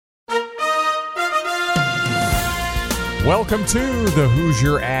Welcome to the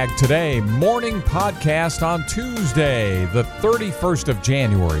Hoosier Ag Today morning podcast on Tuesday, the 31st of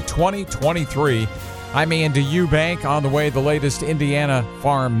January, 2023. I'm Andy Eubank. On the way, the latest Indiana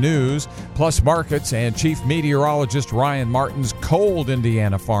farm news, plus markets and Chief Meteorologist Ryan Martin's cold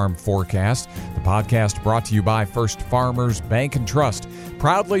Indiana farm forecast. The podcast brought to you by First Farmers Bank and Trust,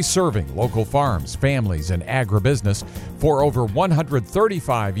 proudly serving local farms, families, and agribusiness for over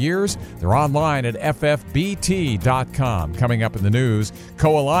 135 years. They're online at ffbt.com. Coming up in the news,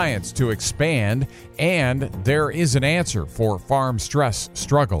 Co-Alliance to expand, and there is an answer for farm stress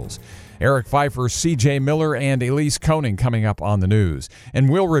struggles. Eric Pfeiffer, C.J. Miller, and Elise Koning coming up on the news. And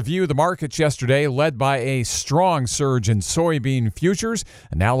we'll review the markets yesterday, led by a strong surge in soybean futures.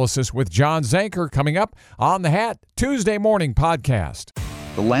 Analysis with John Zanker coming up on the Hat Tuesday morning podcast.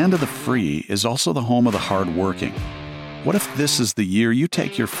 The land of the free is also the home of the hardworking. What if this is the year you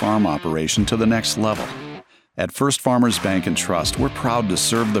take your farm operation to the next level? At First Farmers Bank and Trust, we're proud to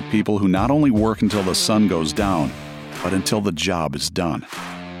serve the people who not only work until the sun goes down, but until the job is done.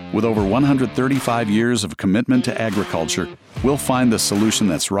 With over 135 years of commitment to agriculture, we'll find the solution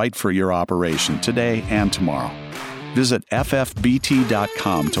that's right for your operation today and tomorrow. Visit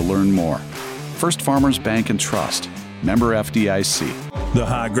ffbt.com to learn more. First Farmers Bank and Trust, member FDIC. The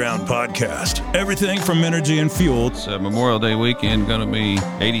High Ground Podcast. Everything from energy and fuel. It's Memorial Day weekend, going to be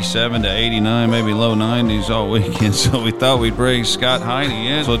 87 to 89, maybe low 90s all weekend. So we thought we'd bring Scott Heine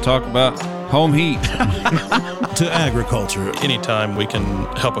in to talk about home heat. To agriculture. Anytime we can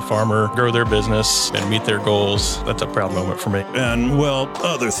help a farmer grow their business and meet their goals, that's a proud moment for me. And, well,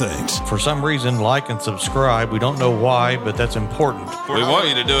 other things. For some reason, like and subscribe. We don't know why, but that's important. We want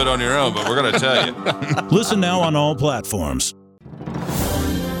you to do it on your own, but we're going to tell you. Listen now on all platforms.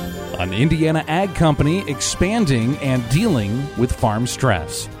 An Indiana ag company expanding and dealing with farm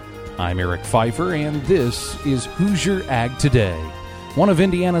stress. I'm Eric Pfeiffer, and this is Hoosier Ag Today. One of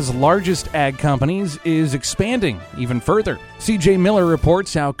Indiana's largest ag companies is expanding even further. C.J. Miller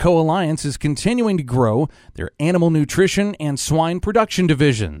reports how Co-Alliance is continuing to grow their animal nutrition and swine production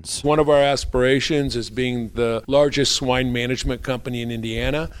divisions. One of our aspirations is being the largest swine management company in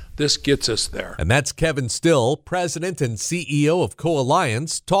Indiana. This gets us there. And that's Kevin Still, president and CEO of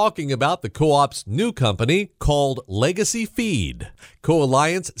Co-Alliance, talking about the co-op's new company called Legacy Feed.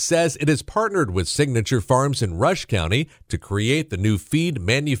 Co-Alliance says it has partnered with Signature Farms in Rush County to create the new feed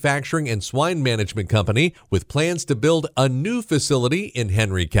manufacturing and swine management company, with plans to build a new facility in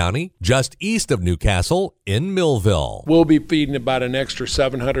Henry County, just east of Newcastle in Millville. We'll be feeding about an extra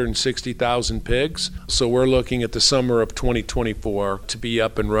 760,000 pigs, so we're looking at the summer of 2024 to be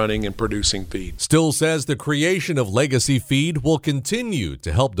up and running and producing feed. Still says the creation of Legacy Feed will continue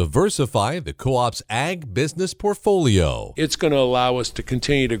to help diversify the co-op's ag business portfolio. It's going to allow us to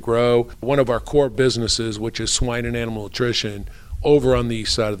continue to grow one of our core businesses, which is swine and animal nutrition, over on the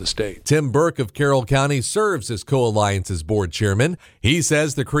east side of the state. Tim Burke of Carroll County serves as Co-Alliance's board chairman. He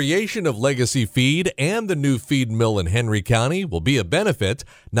says the creation of Legacy Feed and the new feed mill in Henry County will be a benefit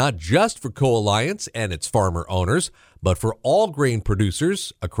not just for Co-Alliance and its farmer owners, but for all grain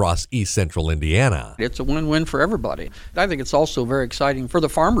producers across East Central Indiana. It's a win-win for everybody. I think it's also very exciting for the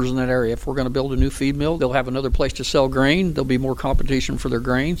farmers in that area. If we're going to build a new feed mill, they'll have another place to sell grain. There'll be more competition for their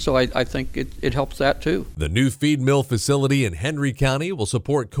grain, so I think it helps that too. The new feed mill facility in Henry County will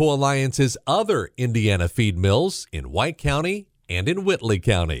support Co-Alliance's other Indiana feed mills in White County and in Whitley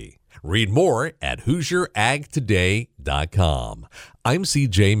County. Read more at HoosierAgToday.com. I'm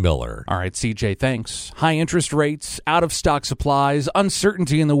C.J. Miller. All right, C.J., thanks. High interest rates, out-of-stock supplies,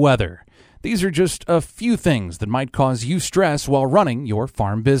 uncertainty in the weather. These are just a few things that might cause you stress while running your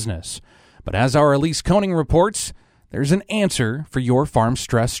farm business. But as our Elise Koning reports, there's an answer for your farm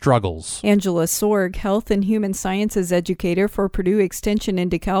stress struggles. Angela Sorg, Health and Human Sciences educator for Purdue Extension in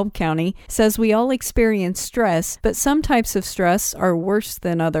DeKalb County, says we all experience stress, but some types of stress are worse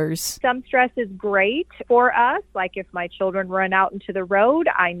than others. Some stress is great for us, like if my children run out into the road,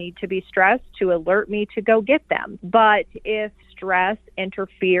 I need to be stressed to alert me to go get them. But if stress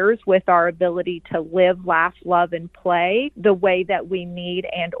interferes with our ability to live, laugh, love, and play the way that we need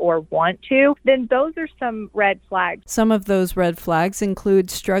and or want to, then those are some red flags. Some of those red flags include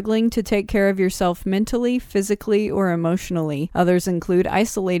struggling to take care of yourself mentally, physically, or emotionally. Others include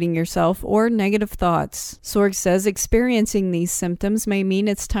isolating yourself or negative thoughts. Sorg says experiencing these symptoms may mean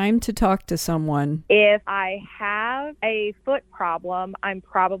it's time to talk to someone. If I have a foot problem, I'm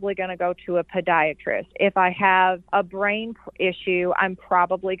probably going to go to a podiatrist. If I have a brain issue, issue, I'm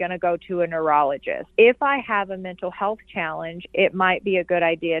probably going to go to a neurologist. If I have a mental health challenge, it might be a good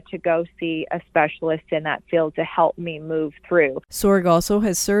idea to go see a specialist in that field to help me move through. Sorg also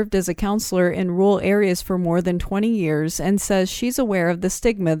has served as a counselor in rural areas for more than 20 years and says she's aware of the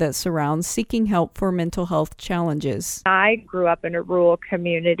stigma that surrounds seeking help for mental health challenges. I grew up in a rural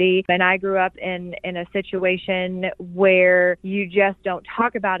community, and I grew up in a situation where you just don't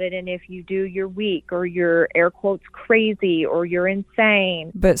talk about it, and if you do, you're weak, or you're air quotes crazy, or you're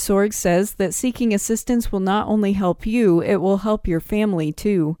insane. But Sorg says that seeking assistance will not only help you, it will help your family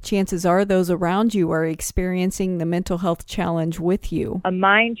too. Chances are those around you are experiencing the mental health challenge with you. A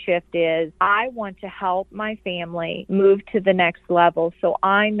mind shift is, I want to help my family move to the next level, so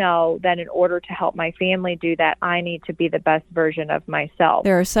I know that in order to help my family do that, I need to be the best version of myself.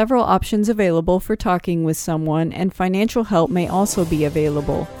 There are several options available for talking with someone, and financial help may also be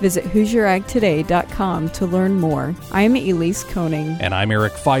available. Visit HoosierAgToday.com to learn more. I'm Elise Koning. And I'm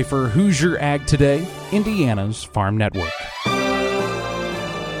Eric Pfeiffer. Hoosier Ag Today, Indiana's Farm Network.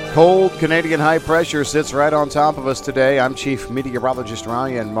 Cold Canadian high pressure sits right on top of us today. I'm Chief Meteorologist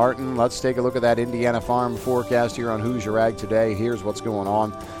Ryan Martin. Let's take a look at that Indiana farm forecast here on Hoosier Ag Today. Here's what's going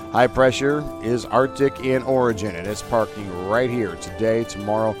on. High pressure is Arctic in origin, and it's parking right here today,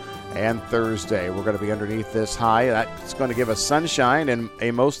 tomorrow, and Thursday. We're going to be underneath this high. That's going to give us sunshine and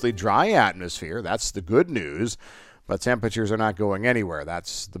a mostly dry atmosphere. That's the good news. But temperatures are not going anywhere.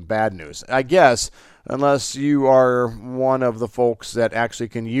 That's the bad news. I guess, unless you are one of the folks that actually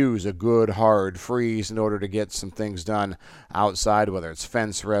can use a good hard freeze in order to get some things done outside, whether it's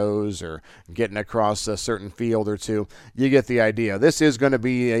fence rows or getting across a certain field or two, you get the idea. This is going to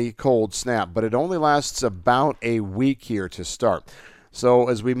be a cold snap, but it only lasts about a week here to start. So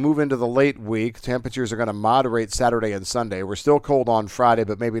as we move into the late week, temperatures are going to moderate Saturday and Sunday. We're still cold on Friday,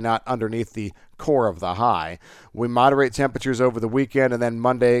 but maybe not underneath the core of the high. We moderate temperatures over the weekend, and then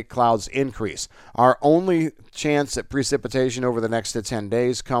Monday, clouds increase. Our only chance at precipitation over the next 10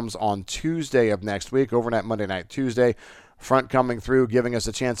 days comes on Tuesday of next week, overnight Monday night, Tuesday. Front coming through, giving us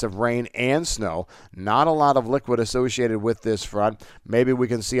a chance of rain and snow. Not a lot of liquid associated with this front. Maybe we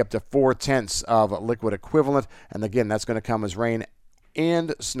can see up to 4/10 of liquid equivalent, and again, that's going to come as rain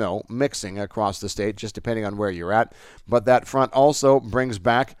and snow mixing across the state, just depending on where you're at. But that front also brings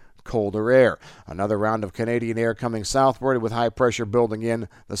back colder air. Another round of Canadian air coming southward with high pressure building in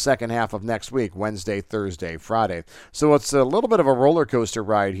the second half of next week, Wednesday, Thursday, Friday. So it's a little bit of a roller coaster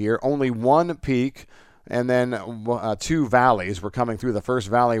ride here. Only one peak and then two valleys. We're coming through the first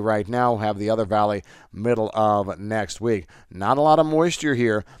valley right now, have the other valley middle of next week. Not a lot of moisture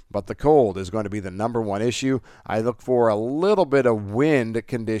here, but the cold is going to be the number one issue. I look for a little bit of wind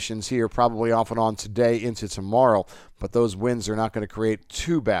conditions here, probably off and on today into tomorrow, but those winds are not going to create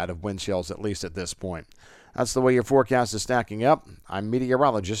too bad of wind chills, at least at this point. That's the way your forecast is stacking up. I'm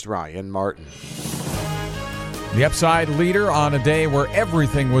meteorologist Ryan Martin. The upside leader on a day where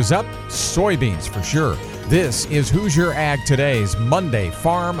everything was up, soybeans for sure. This is Hoosier Ag Today's Monday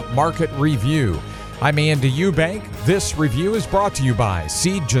Farm Market Review. I'm Andy Eubank. This review is brought to you by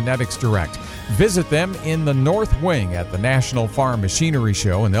Seed Genetics Direct. Visit them in the North Wing at the National Farm Machinery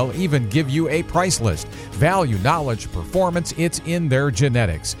Show, and they'll even give you a price list. Value, knowledge, performance, it's in their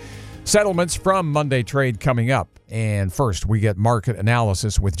genetics. Settlements from Monday trade coming up. And first, we get market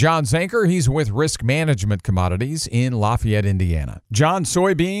analysis with John Zanker. He's with Risk Management Commodities in Lafayette, Indiana. John,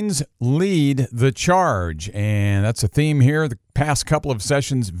 soybeans lead the charge, and that's a theme here. The past couple of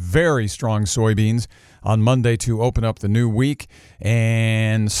sessions, very strong soybeans on Monday to open up the new week,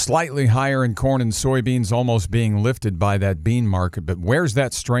 and slightly higher in corn and soybeans, almost being lifted by that bean market. But where's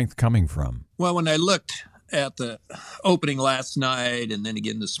that strength coming from? Well, when I looked at the opening last night and then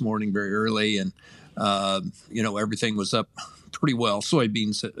again this morning very early, and everything was up pretty well.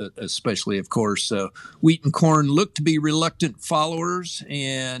 Soybeans especially, of course. Wheat and corn looked to be reluctant followers,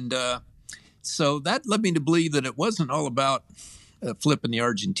 and so that led me to believe that it wasn't all about flipping the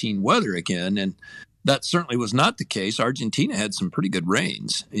Argentine weather again, and that certainly was not the case. Argentina had some pretty good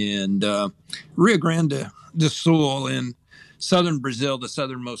rains, and Rio Grande do Sul in southern Brazil, the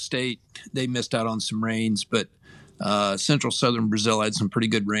southernmost state, they missed out on some rains, but central southern Brazil had some pretty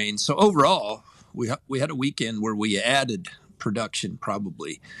good rains. So overall, we had a weekend where we added production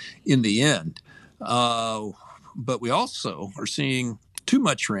probably in the end. But we also are seeing too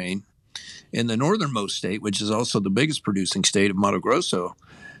much rain in the northernmost state, which is also the biggest producing state of Mato Grosso.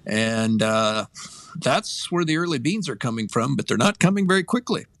 And that's where the early beans are coming from, but they're not coming very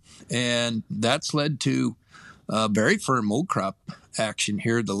quickly. And that's led to very firm old crop action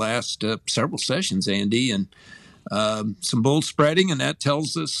here the last several sessions, Andy. And some bull spreading, and that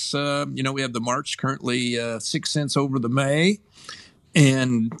tells us, we have the March currently 6 cents over the May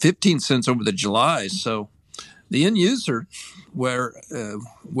and 15 cents over the July. So the end user, whether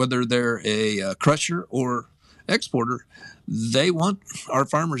they're a crusher or exporter, they want our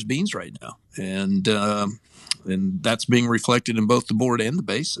farmers' beans right now. And that's being reflected in both the board and the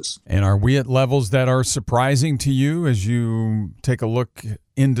basis. And are we at levels that are surprising to you as you take a look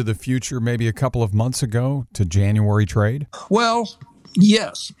into the future, maybe a couple of months ago to January trade? Well,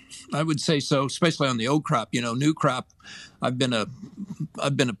 yes, I would say so, especially on the old crop. New crop, I've been a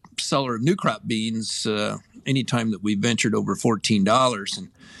seller of new crop beans anytime that we ventured over $14, and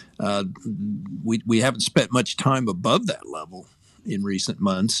we haven't spent much time above that level in recent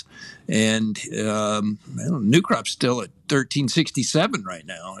months, and new crop's still at $13.67 right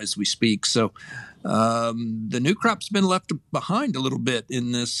now as we speak. So the new crop's been left behind a little bit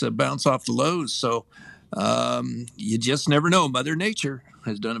in this bounce off the lows. So you just never know. Mother Nature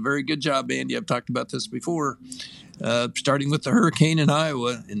has done a very good job, Andy. I've talked about this before, starting with the hurricane in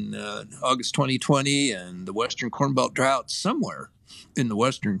Iowa in August 2020 and the Western Corn Belt drought somewhere in the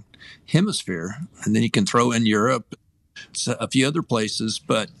Western Hemisphere, and then you can throw in Europe, a few other places,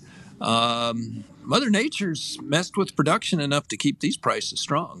 but Mother Nature's messed with production enough to keep these prices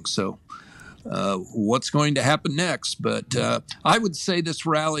strong. So what's going to happen next? But I would say this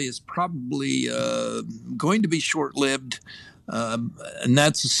rally is probably going to be short-lived, and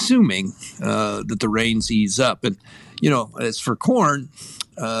that's assuming that the rains ease up. And, as for corn,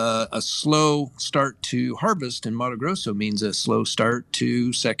 a slow start to harvest in Mato Grosso means a slow start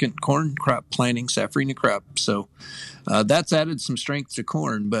to second corn crop planting, safrinha crop. So that's added some strength to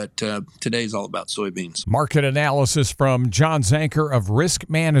corn, but today's all about soybeans. Market analysis from John Zanker of Risk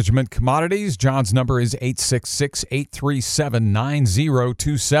Management Commodities. John's number is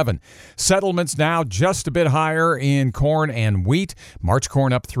 866-837-9027. Settlements now just a bit higher in corn and wheat. March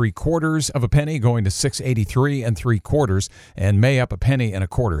corn up 3/4 penny, going to 6.83 3/4, and May up a penny and a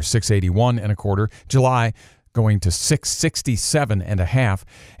quarter, 6.81 1/4. July going to 667 1/2.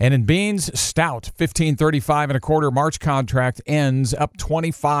 And in beans, stout 15.35 1/4. March contract ends up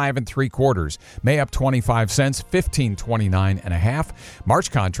 25 3/4. May up 25 cents, 15.29 1/2.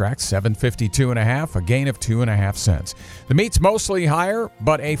 March contract 752 1/2, a gain of 2.5 cents. The meat's mostly higher,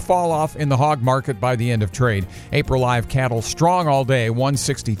 but a fall off in the hog market by the end of trade. April live cattle strong all day,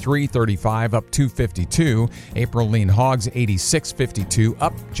 163.35 up 252. April lean hogs 86.52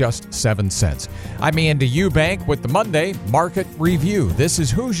 up just 7 cents. I'm Andy Eubank with the Monday Market Review. This is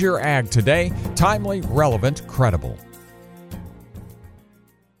Who's Your Ag Today, timely, relevant, credible.